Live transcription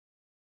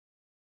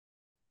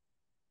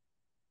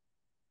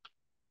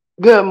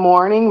Good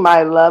morning,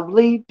 my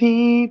lovely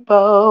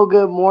people.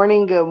 Good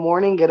morning,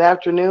 good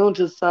afternoon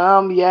to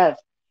some. Yes,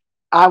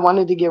 I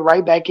wanted to get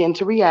right back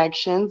into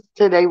reactions.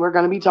 Today we're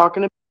going to be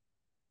talking about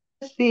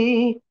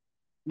Chrissy.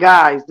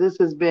 Guys, this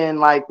has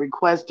been like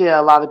requested.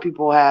 A lot of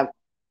people have,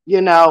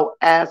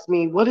 asked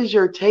me, what is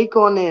your take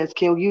on this?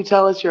 Can you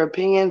tell us your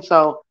opinion?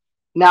 So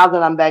now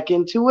that I'm back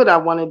into it, I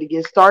wanted to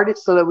get started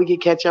so that we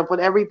could catch up with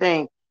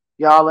everything.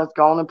 Y'all, let's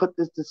go on and put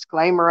this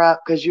disclaimer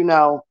up because,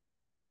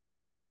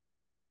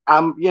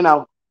 I'm,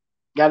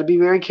 got to be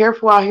very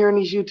careful out here in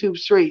these YouTube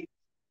streets.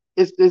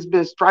 It's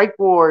been strike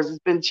wars, it's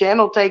been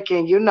channel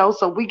taking,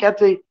 so we got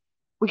to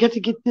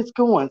get this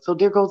going. So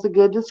there goes a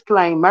good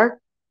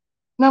disclaimer.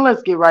 Now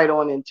let's get right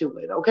on into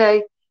it,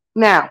 okay?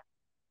 Now,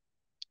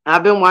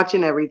 I've been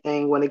watching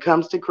everything when it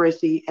comes to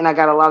Chrissy, and I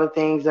got a lot of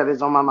things that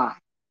is on my mind.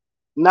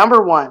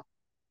 Number one,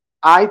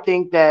 I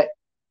think that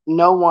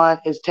no one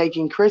is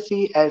taking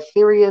Chrissy as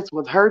serious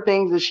with her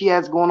things that she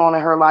has going on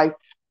in her life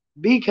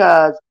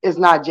because it's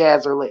not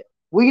Jazz or Liv.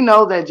 We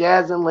know that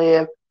Jazz and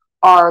Liv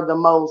are the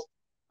most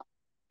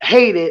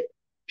hated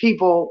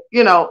people,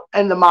 in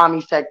the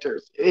mommy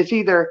sectors. It's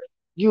either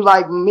you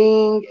like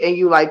Ming and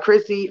you like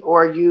Chrissy,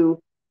 or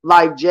you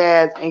like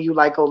Jazz and you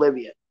like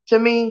Olivia. To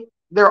me,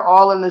 they're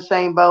all in the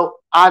same boat.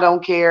 I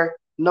don't care.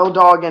 No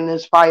dog in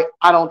this fight.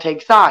 I don't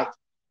take sides.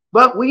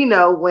 But we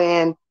know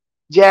when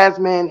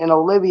Jasmine and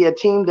Olivia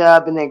teamed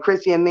up and then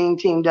Chrissy and Ming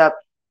teamed up,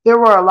 there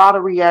were a lot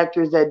of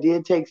reactors that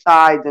did take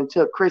sides and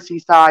took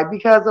Chrissy's side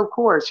because, of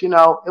course, it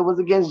was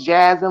against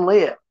Jazz and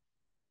Liv.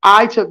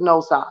 I took no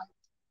side.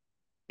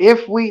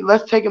 If we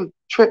let's take a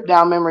trip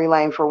down memory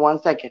lane for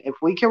 1 second. If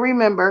we can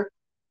remember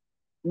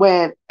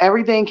when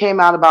everything came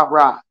out about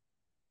Rod,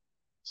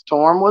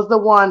 Storm was the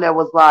one that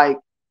was like,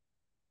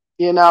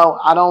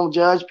 I don't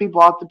judge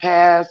people off the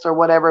past or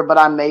whatever, but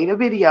I made a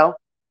video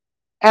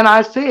and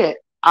I said,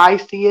 I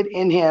see it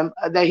in him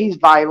that he's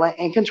violent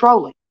and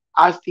controlling.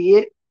 I see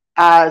it.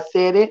 I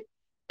said it.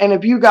 And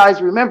if you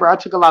guys remember, I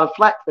took a lot of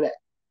flack for that.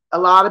 A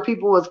lot of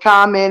people was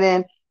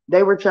commenting.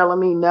 They were telling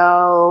me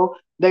no.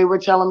 They were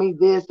telling me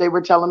this. They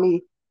were telling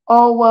me,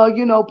 oh,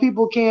 well,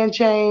 people can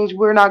change.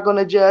 We're not going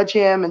to judge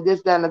him and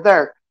this, that, and the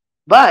third.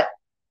 But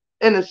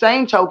in the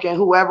same token,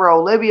 whoever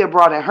Olivia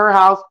brought in her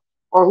house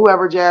or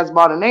whoever Jazz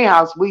brought in their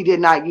house, we did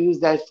not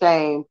use that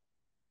same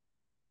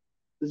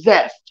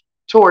zest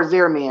towards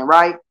their men,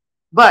 right?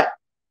 But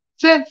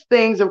since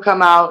things have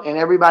come out and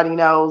everybody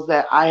knows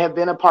that I have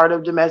been a part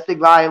of domestic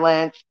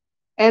violence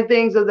and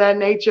things of that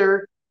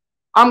nature,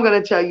 I'm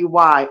going to tell you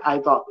why I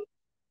thought this.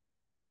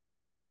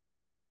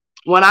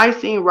 When I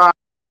seen Rob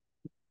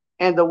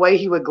and the way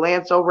he would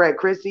glance over at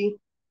Chrissy,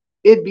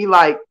 it'd be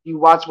like, you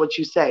watch what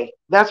you say.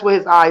 That's what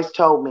his eyes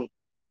told me.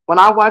 When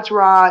I watch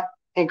Rod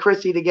and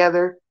Chrissy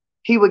together,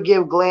 he would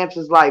give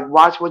glances like,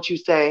 watch what you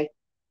say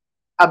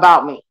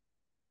about me.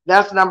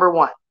 That's number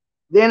one.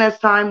 Then as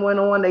time went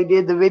on, they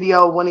did the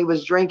video when he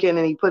was drinking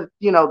and he put,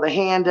 the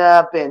hand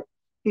up and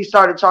he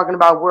started talking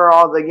about where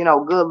all the,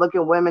 good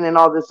looking women and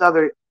all this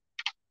other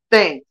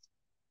things.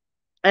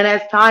 And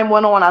as time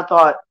went on, I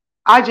thought,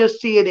 I just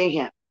see it in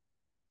him.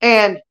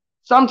 And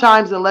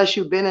sometimes, unless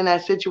you've been in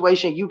that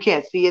situation, you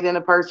can't see it in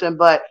a person,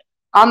 but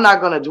I'm not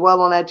going to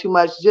dwell on that too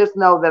much. Just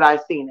know that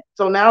I've seen it.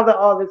 So now that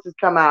all this has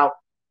come out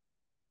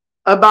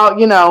about,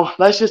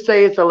 let's just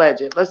say it's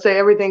alleged. Let's say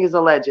everything is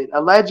alleged.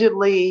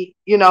 Allegedly,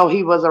 he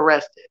was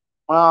arrested.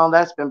 Well,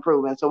 that's been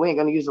proven. So we ain't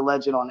going to use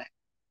alleged on that.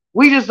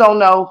 We just don't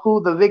know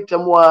who the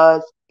victim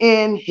was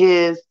in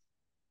his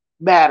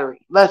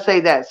battery. Let's say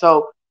that.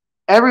 So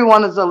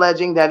everyone is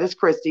alleging that it's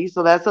Christy.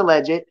 So that's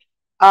alleged.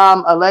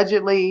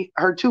 Allegedly,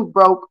 her tooth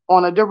broke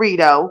on a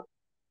Dorito,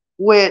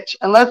 which,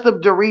 unless the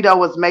Dorito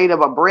was made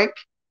of a brick,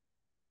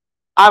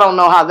 I don't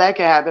know how that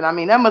can happen. I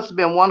mean, that must have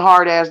been one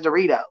hard ass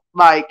Dorito.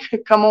 Like,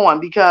 come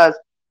on, because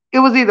it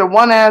was either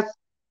one ass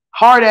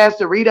hard ass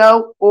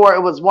Dorito or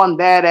it was one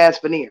bad ass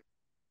veneer.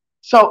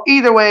 So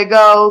either way it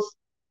goes,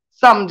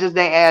 something just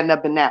ain't adding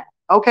up in that.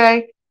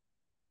 Okay.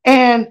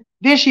 And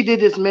then she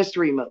did this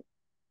mystery move.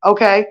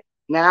 Okay.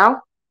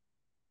 Now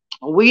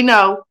we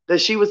know that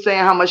she was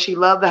saying how much she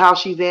loved the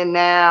house she's in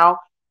now.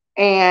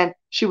 And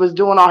she was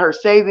doing all her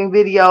saving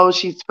videos.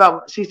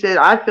 She said,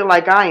 I feel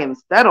like I am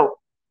settled.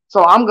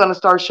 So I'm going to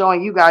start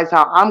showing you guys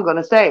how I'm going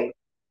to save.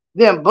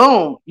 Then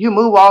boom, you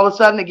move all of a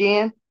sudden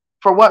again.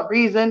 For what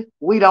reason?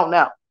 We don't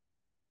know.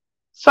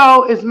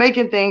 So it's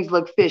making things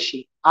look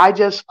fishy.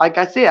 Like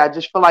I said, I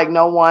just feel like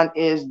no one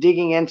is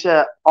digging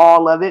into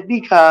all of it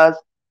because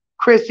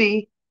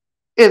Chrissy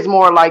is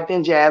more alike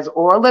than Jazz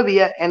or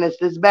Olivia, and it's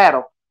this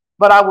battle.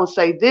 But I will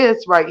say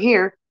this right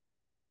here.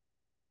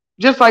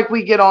 Just like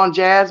we get on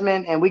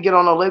Jasmine and we get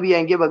on Olivia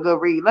and give a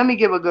good read, let me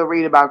give a good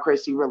read about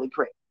Chrissy really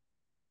quick.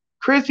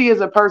 Chrissy is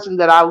a person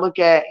that I look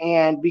at,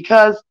 and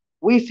because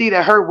we see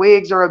that her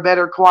wigs are a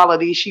better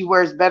quality, she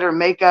wears better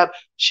makeup,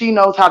 she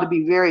knows how to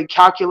be very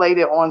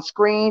calculated on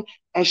screen,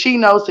 and she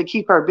knows to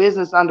keep her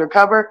business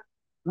undercover.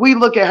 We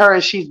look at her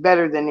as she's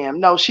better than them.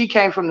 No, she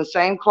came from the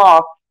same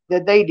cloth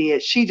that they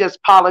did. She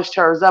just polished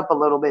hers up a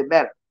little bit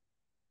better.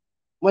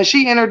 When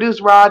she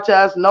introduced Rod to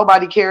us,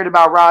 nobody cared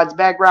about Rod's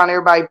background.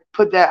 Everybody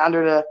put that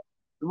under the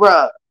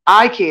rug.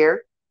 I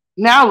care.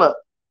 Now look,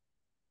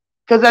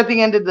 because at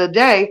the end of the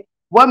day,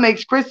 what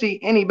makes Chrissy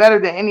any better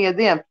than any of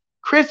them?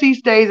 Chrissy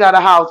stays out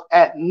of house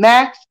at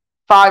max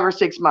 5 or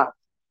 6 months.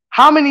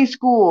 How many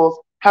schools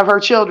have her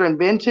children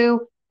been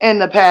to in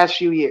the past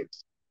few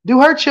years?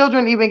 Do her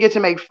children even get to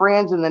make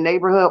friends in the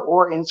neighborhood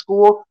or in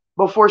school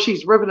before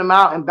she's ripping them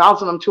out and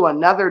bouncing them to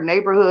another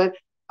neighborhood,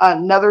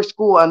 another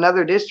school,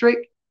 another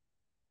district?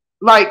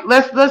 Like,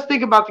 let's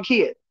think about the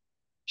kids.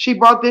 She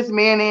brought this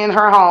man in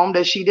her home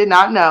that she did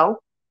not know.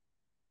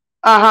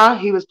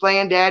 He was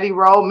playing daddy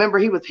role. Remember,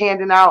 he was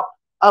handing out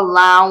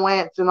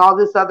allowance and all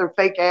this other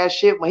fake ass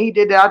shit. When he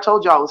did that, I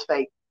told y'all it was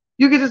fake.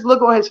 You could just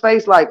look on his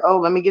face like, oh,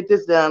 let me get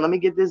this done. Let me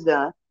get this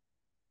done.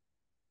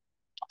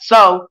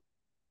 So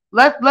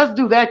let's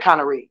do that kind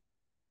of read.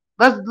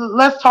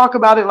 Let's talk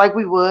about it like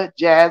we would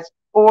Jazz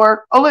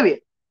or Olivia.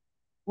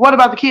 What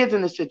about the kids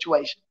in this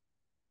situation?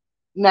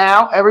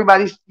 Now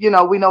everybody's, we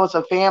know it's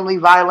a family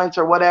violence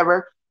or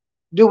whatever.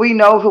 Do we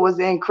know if it was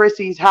in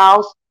Chrissy's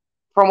house?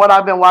 From what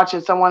I've been watching,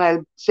 someone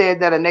had said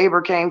that a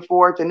neighbor came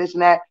forth and this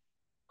and that.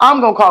 I'm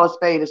going to call a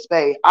spade a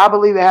spade. I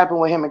believe it happened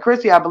with him and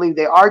Chrissy. I believe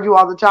they argue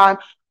all the time.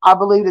 I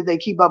believe that they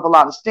keep up a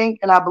lot of stink.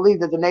 And I believe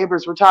that the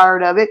neighbors were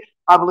tired of it.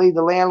 I believe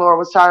the landlord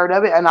was tired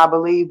of it. And I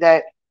believe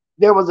that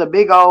there was a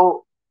big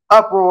old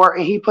uproar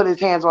and he put his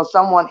hands on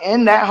someone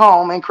in that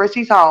home, in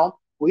Chrissy's home,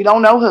 we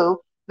don't know who,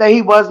 that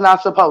he was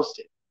not supposed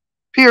to.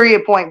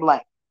 Period, point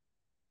blank.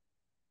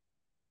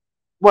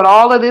 With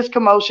all of this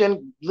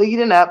commotion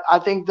leading up, I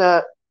think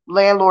the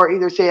landlord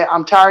either said,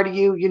 I'm tired of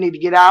you, you need to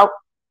get out,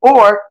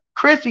 or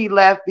Chrissy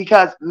left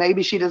because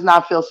maybe she does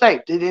not feel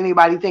safe. Did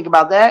anybody think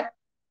about that?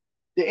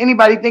 Did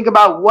anybody think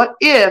about what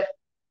if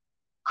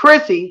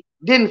Chrissy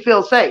didn't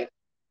feel safe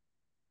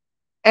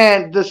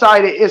and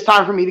decided it's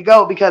time for me to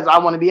go because I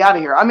want to be out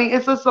of here? I mean,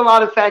 it's just a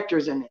lot of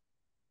factors in it.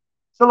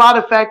 It's a lot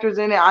of factors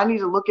in it. I need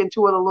to look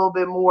into it a little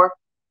bit more.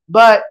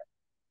 But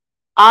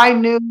I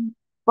knew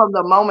from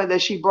the moment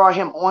that she brought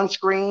him on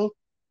screen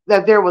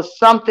that there was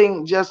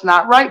something just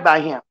not right by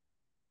him.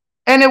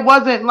 And it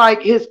wasn't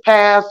like his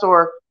past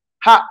or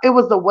how, it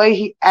was the way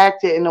he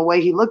acted and the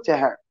way he looked at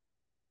her.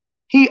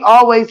 He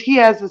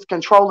has this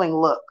controlling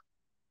look.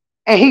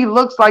 And he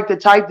looks like the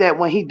type that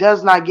when he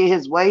does not get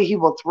his way, he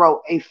will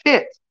throw a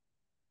fit.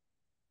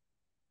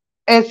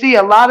 And see,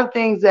 a lot of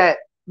things that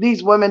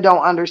these women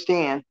don't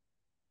understand.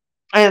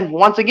 And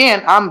once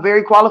again, I'm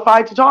very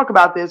qualified to talk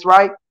about this,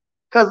 right?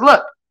 Because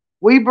look,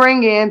 we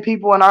bring in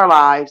people in our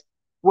lives,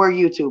 we're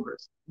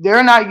YouTubers.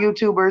 They're not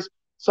YouTubers.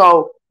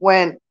 So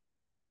when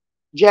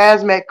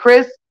Jazz met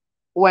Chris,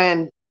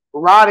 when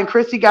Rod and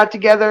Chrissy got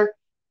together,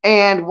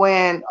 and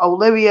when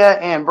Olivia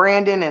and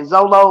Brandon and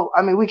Zolo,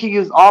 I mean, we could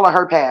use all of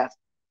her past,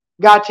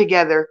 got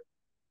together,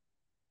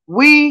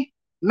 we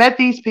met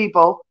these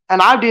people,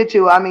 and I did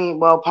too. I mean,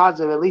 well,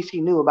 positive, at least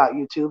he knew about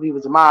YouTube. He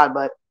was a mod.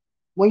 But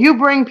when you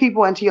bring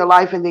people into your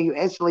life and then you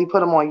instantly put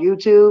them on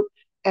YouTube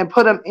and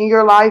put them in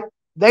your life,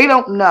 they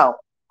don't know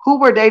who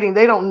we're dating.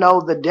 They don't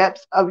know the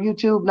depths of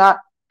YouTube, not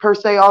per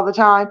se all the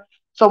time.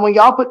 So when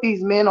y'all put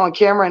these men on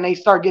camera and they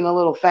start getting a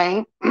little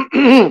fame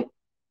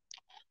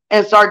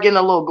and start getting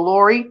a little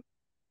glory,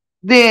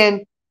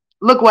 then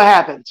look what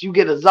happens. You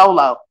get a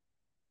Zolo.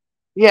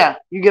 Yeah,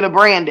 you get a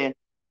Brandon.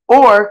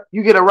 Or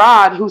you get a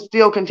Rod who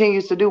still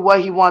continues to do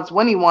what he wants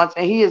when he wants,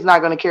 and he is not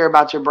going to care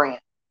about your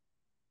brand.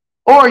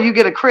 Or you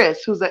get a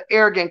Chris who's an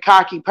arrogant,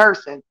 cocky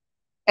person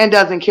and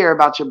doesn't care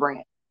about your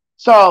brand.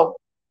 So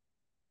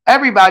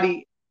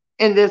everybody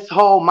in this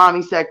whole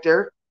mommy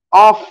sector,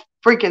 all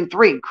freaking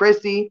three,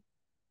 Chrissy,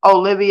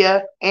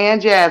 Olivia,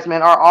 and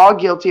Jasmine, are all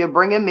guilty of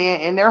bringing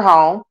men in their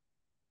home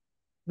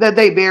that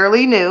they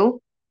barely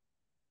knew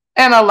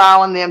and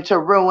allowing them to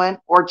ruin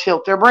or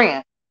tilt their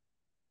brand.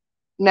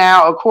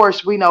 Now, of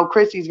course, we know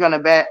Chrissy's going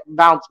to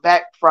bounce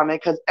back from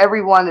it because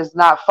everyone is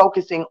not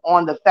focusing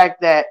on the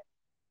fact that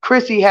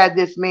Chrissy had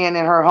this man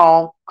in her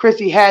home.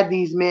 Chrissy had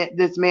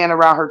this man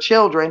around her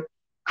children.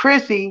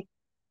 Chrissy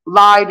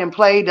lied and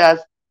played us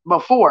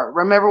before.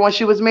 Remember when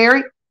she was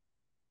married?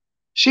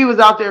 She was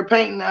out there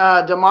painting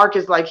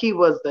DeMarcus like he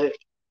was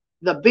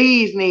the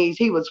bee's knees.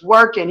 He was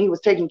working. He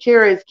was taking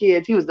care of his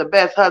kids. He was the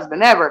best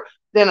husband ever.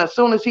 Then as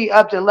soon as he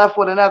upped and left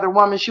with another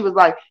woman, she was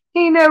like,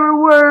 he never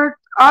worked.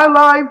 I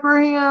lied for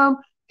him.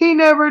 He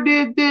never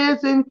did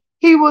this. And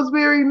he was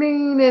very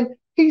mean. And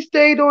he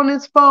stayed on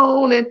his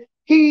phone. And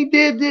he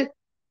did it.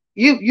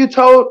 You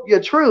told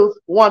your truth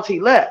once he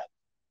left.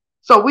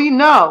 So we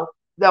know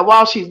that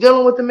while she's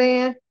dealing with the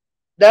man,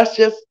 that's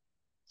just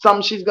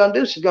something she's going to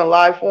do. She's going to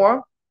lie for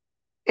him.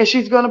 And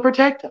she's going to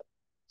protect him.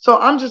 So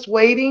I'm just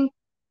waiting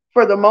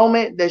for the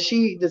moment that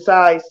she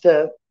decides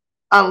to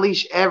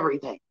unleash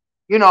everything,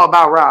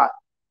 about Rod.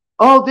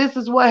 Oh, this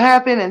is what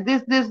happened. And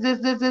this.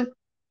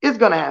 It's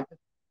going to happen.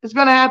 It's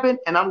going to happen.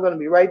 And I'm going to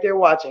be right there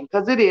watching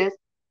because it is.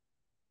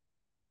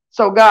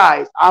 So,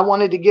 guys, I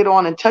wanted to get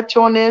on and touch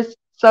on this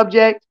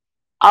subject.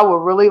 I would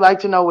really like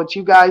to know what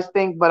you guys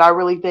think, but I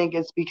really think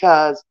it's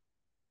because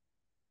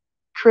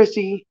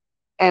Chrissy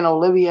and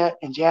Olivia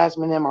and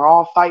Jasmine and them are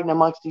all fighting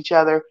amongst each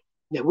other,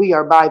 that we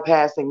are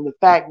bypassing the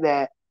fact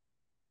that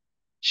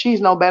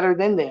she's no better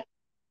than them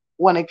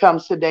when it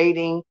comes to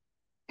dating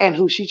and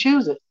who she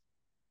chooses.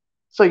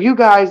 So you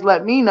guys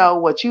let me know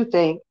what you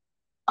think.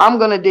 I'm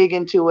going to dig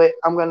into it.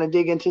 I'm going to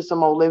dig into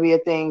some Olivia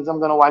things. I'm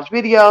going to watch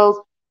videos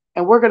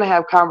and we're going to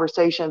have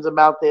conversations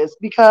about this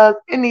because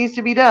it needs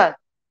to be done.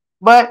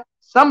 But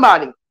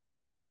somebody,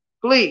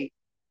 please,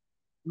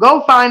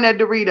 go find that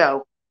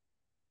Dorito.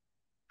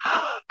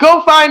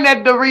 Go find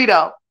that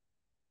Dorito.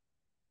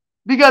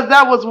 Because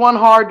that was one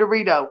hard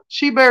Dorito.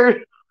 She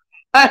buried.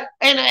 Wait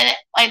a minute.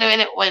 Wait a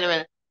minute. Wait a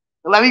minute.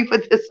 Let me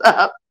put this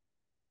up.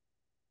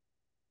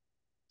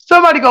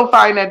 Somebody go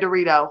find that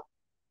Dorito.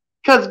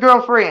 Because,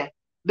 girlfriend,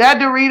 that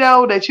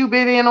Dorito that you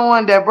bit in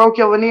on that broke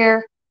your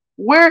veneer,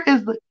 where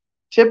is the.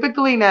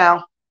 Typically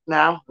now,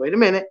 wait a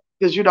minute.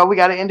 Because, you know, we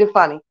got to end it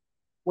funny.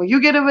 When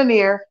you get a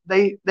veneer,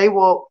 they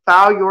will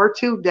file your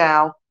tooth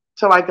down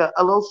to like a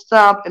little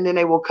stump and then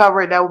they will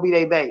cover it. That will be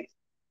their base.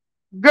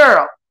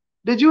 Girl,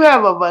 did you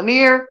have a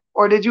veneer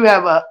or did you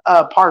have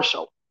a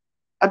partial?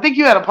 I think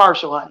you had a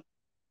partial, honey.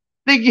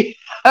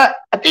 I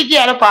think you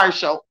had a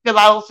partial because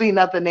I don't see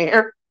nothing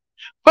there.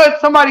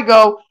 But somebody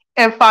go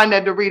and find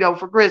that Dorito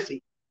for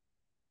Chrissy.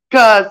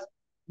 Because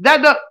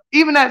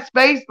even that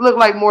space looked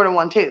like more than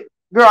one tooth.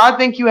 Girl, I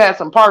think you had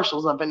some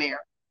partials up in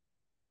there.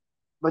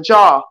 But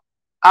y'all,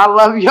 I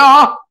love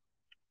y'all.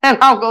 And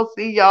I'll go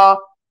see y'all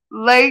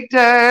later.